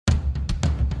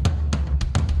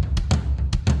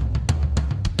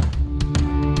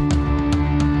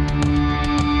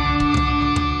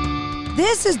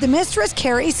This is the Mistress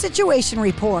Carrie Situation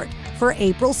Report for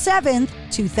April 7th,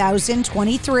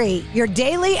 2023. Your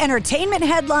daily entertainment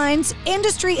headlines,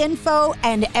 industry info,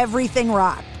 and everything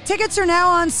rock. Tickets are now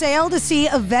on sale to see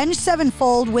Avenged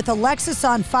Sevenfold with Alexis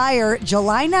on Fire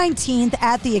July 19th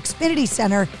at the Xfinity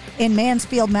Center in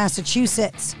Mansfield,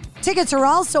 Massachusetts. Tickets are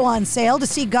also on sale to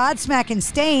see Godsmack and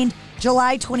Stained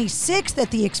July 26th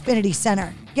at the Xfinity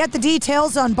Center. Get the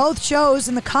details on both shows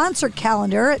in the concert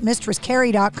calendar at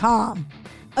mistresscarrie.com.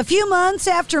 A few months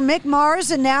after Mick Mars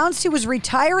announced he was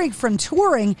retiring from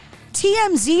touring,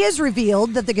 TMZ has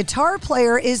revealed that the guitar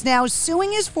player is now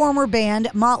suing his former band,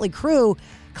 Motley Crue,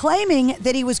 claiming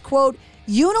that he was, quote,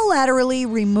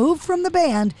 unilaterally removed from the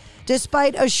band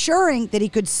despite assuring that he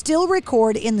could still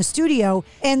record in the studio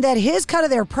and that his cut of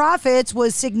their profits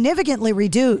was significantly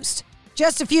reduced.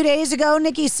 Just a few days ago,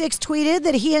 Nikki Sixx tweeted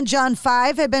that he and John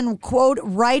Five had been, quote,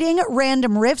 writing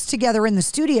random riffs together in the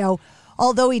studio,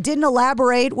 although he didn't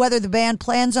elaborate whether the band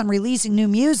plans on releasing new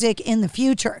music in the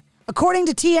future. According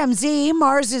to TMZ,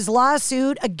 Mars'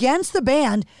 lawsuit against the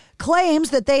band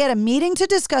claims that they had a meeting to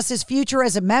discuss his future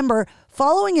as a member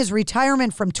following his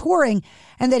retirement from touring,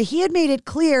 and that he had made it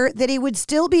clear that he would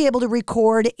still be able to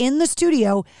record in the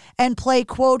studio and play,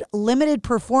 quote, limited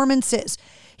performances.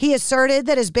 He asserted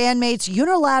that his bandmates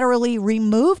unilaterally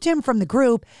removed him from the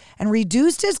group and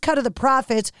reduced his cut of the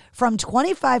profits from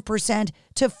 25%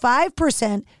 to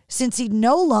 5% since he'd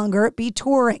no longer be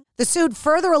touring. The suit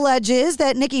further alleges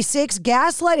that Nikki Sixx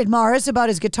gaslighted Mars about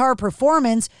his guitar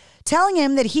performance, telling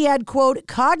him that he had, quote,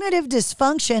 cognitive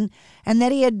dysfunction and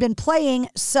that he had been playing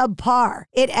subpar.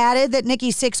 It added that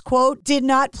Nikki Sixx, quote, did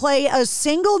not play a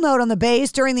single note on the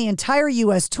bass during the entire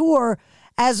U.S. tour,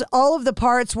 as all of the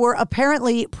parts were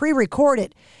apparently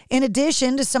pre-recorded, in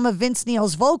addition to some of Vince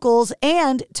Neil's vocals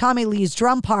and Tommy Lee's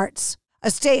drum parts.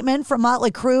 A statement from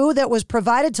Motley Crue that was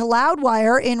provided to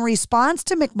Loudwire in response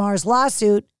to Mick Mars'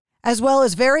 lawsuit, as well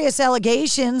as various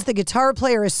allegations the guitar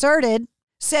player asserted,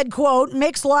 said, quote,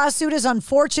 Mick's lawsuit is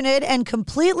unfortunate and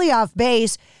completely off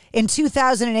base. In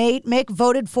 2008, Mick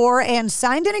voted for and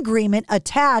signed an agreement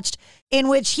attached in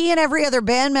which he and every other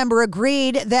band member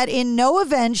agreed that in no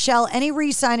event shall any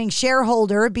re-signing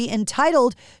shareholder be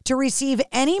entitled to receive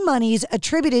any monies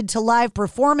attributed to live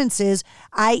performances,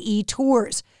 i.e.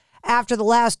 tours. After the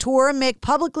last tour, Mick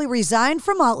publicly resigned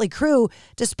from Motley Crue,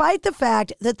 despite the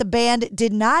fact that the band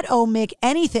did not owe Mick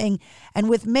anything, and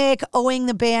with Mick owing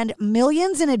the band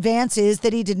millions in advances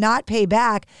that he did not pay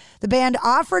back, the band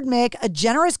offered Mick a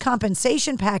generous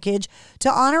compensation package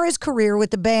to honor his career with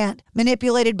the band.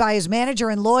 Manipulated by his manager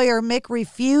and lawyer, Mick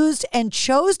refused and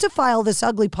chose to file this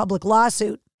ugly public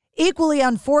lawsuit. Equally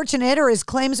unfortunate are his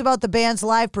claims about the band's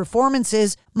live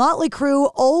performances. Motley Crue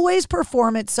always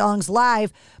perform its songs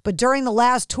live, but during the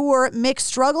last tour, Mick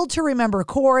struggled to remember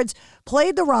chords,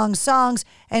 played the wrong songs,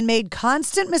 and made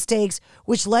constant mistakes,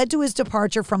 which led to his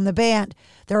departure from the band.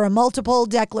 There are multiple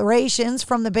declarations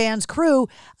from the band's crew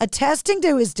attesting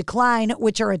to his decline,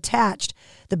 which are attached.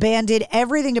 The band did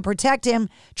everything to protect him,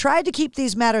 tried to keep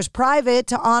these matters private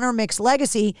to honor Mick's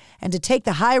legacy and to take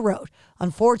the high road.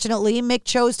 Unfortunately, Mick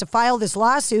chose to file this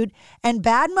lawsuit and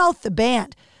badmouth the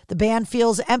band. The band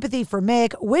feels empathy for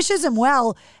Mick, wishes him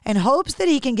well, and hopes that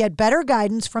he can get better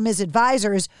guidance from his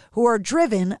advisors who are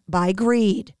driven by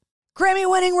greed.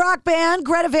 Grammy-winning rock band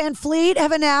Greta Van Fleet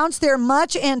have announced their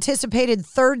much-anticipated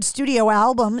third studio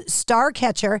album,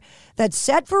 Starcatcher, that's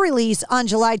set for release on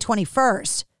July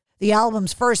 21st. The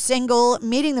album's first single,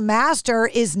 Meeting the Master,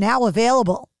 is now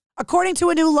available. According to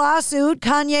a new lawsuit,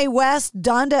 Kanye West's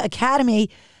Donda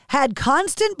Academy had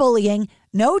constant bullying,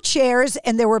 no chairs,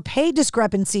 and there were pay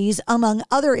discrepancies, among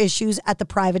other issues at the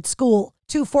private school.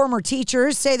 Two former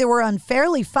teachers say they were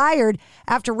unfairly fired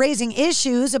after raising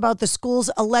issues about the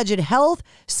school's alleged health,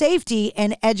 safety,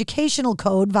 and educational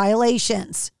code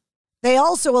violations. They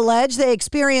also allege they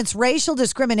experienced racial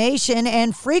discrimination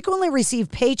and frequently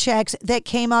received paychecks that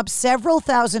came up several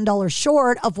 $1,000s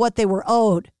short of what they were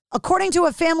owed. According to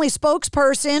a family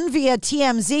spokesperson via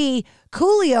TMZ,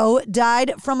 Coolio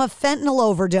died from a fentanyl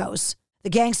overdose. The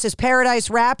Gangsta's Paradise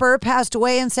rapper passed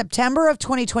away in September of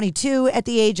 2022 at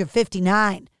the age of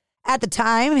 59. At the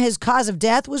time, his cause of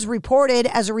death was reported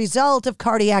as a result of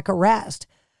cardiac arrest.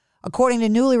 According to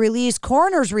newly released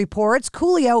coroner's reports,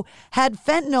 Coolio had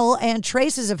fentanyl and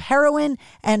traces of heroin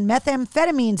and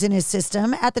methamphetamines in his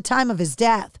system at the time of his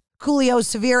death. Coolio's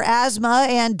severe asthma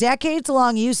and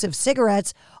decades-long use of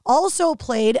cigarettes also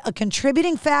played a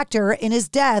contributing factor in his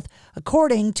death,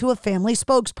 according to a family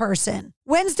spokesperson.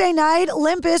 Wednesday night,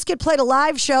 Limp Bizkit played a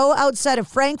live show outside of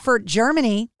Frankfurt,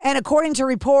 Germany, and according to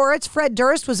reports, Fred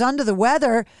Durst was under the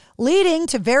weather, leading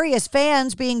to various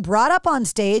fans being brought up on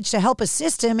stage to help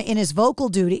assist him in his vocal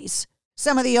duties.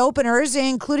 Some of the openers,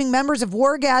 including members of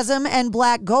Wargasm and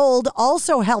Black Gold,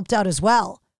 also helped out as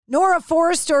well. Nora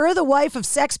Forster, the wife of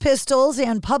Sex Pistols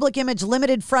and Public Image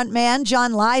Limited frontman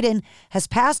John Lydon, has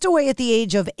passed away at the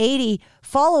age of 80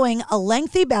 following a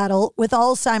lengthy battle with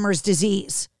Alzheimer's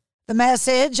disease. The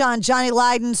message on Johnny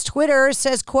Lydon's Twitter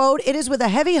says, quote, "It is with a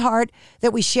heavy heart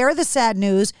that we share the sad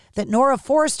news that Nora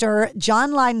Forster,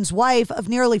 John Lydon's wife of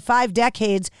nearly 5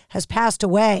 decades, has passed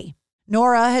away."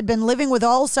 Nora had been living with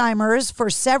Alzheimer's for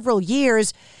several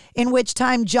years, in which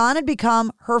time John had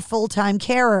become her full-time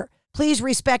carer. Please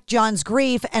respect John's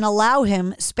grief and allow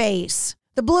him space.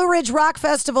 The Blue Ridge Rock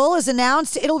Festival has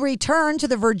announced it'll return to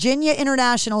the Virginia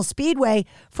International Speedway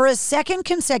for a second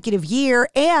consecutive year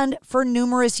and for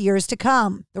numerous years to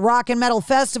come. The Rock and Metal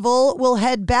Festival will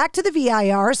head back to the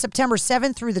VIR September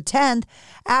 7th through the 10th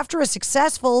after a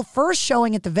successful first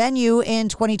showing at the venue in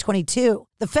 2022.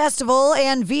 The festival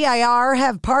and VIR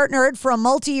have partnered for a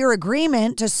multi-year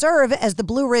agreement to serve as the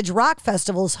Blue Ridge Rock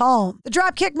Festival's home. The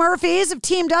Dropkick Murphys have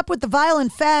teamed up with the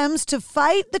Violent Femmes to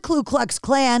fight the Ku Klux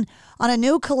Klan on a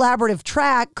new collaborative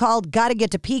track called Gotta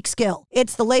Get to Peekskill.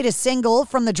 It's the latest single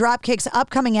from the Dropkick's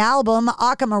upcoming album,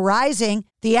 Occama Rising.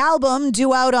 The album,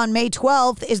 due out on May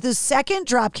 12th, is the second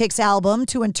Dropkick's album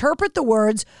to interpret the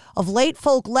words of late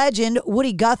folk legend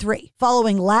Woody Guthrie.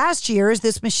 Following last year's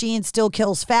This Machine Still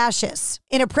Kills Fascists.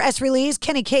 In a press release,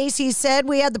 Kenny Casey said,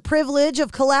 "We had the privilege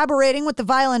of collaborating with the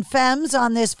Violent Femmes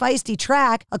on this feisty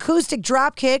track. Acoustic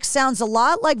Dropkick sounds a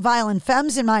lot like Violent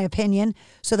Femmes in my opinion,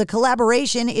 so the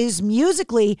collaboration is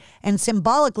musically and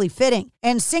symbolically fitting.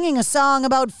 And singing a song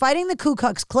about fighting the Ku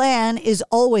Klux Klan is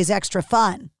always extra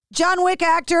fun." John Wick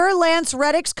actor Lance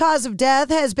Reddick's cause of death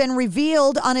has been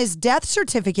revealed on his death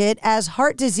certificate as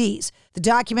heart disease. The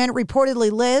document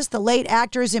reportedly lists the late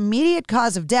actor's immediate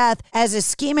cause of death as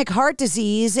ischemic heart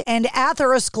disease and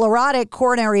atherosclerotic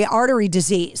coronary artery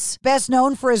disease. Best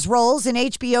known for his roles in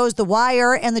HBO's The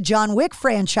Wire and the John Wick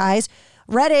franchise,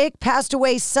 Reddick passed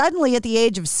away suddenly at the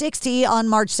age of 60 on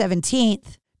March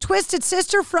 17th. Twisted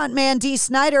Sister frontman Dee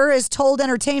Snider has told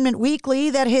Entertainment Weekly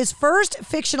that his first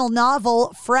fictional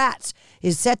novel, Frats,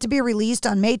 is set to be released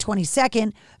on May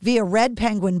 22nd via Red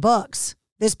Penguin Books.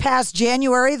 This past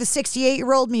January, the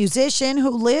 68-year-old musician who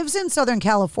lives in Southern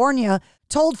California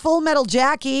told Full Metal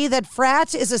Jackie that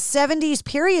Frats is a 70s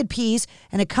period piece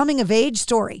and a coming-of-age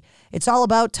story. It's all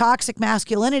about toxic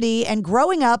masculinity and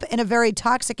growing up in a very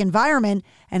toxic environment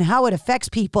and how it affects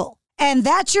people. And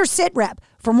that's your Sit Rep.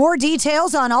 For more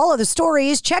details on all of the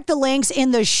stories, check the links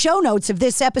in the show notes of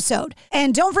this episode.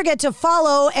 And don't forget to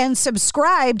follow and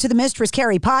subscribe to the Mistress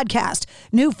Carrie podcast.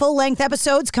 New full-length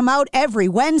episodes come out every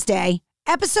Wednesday.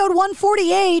 Episode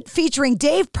 148, featuring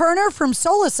Dave Perner from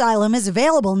Soul Asylum, is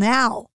available now.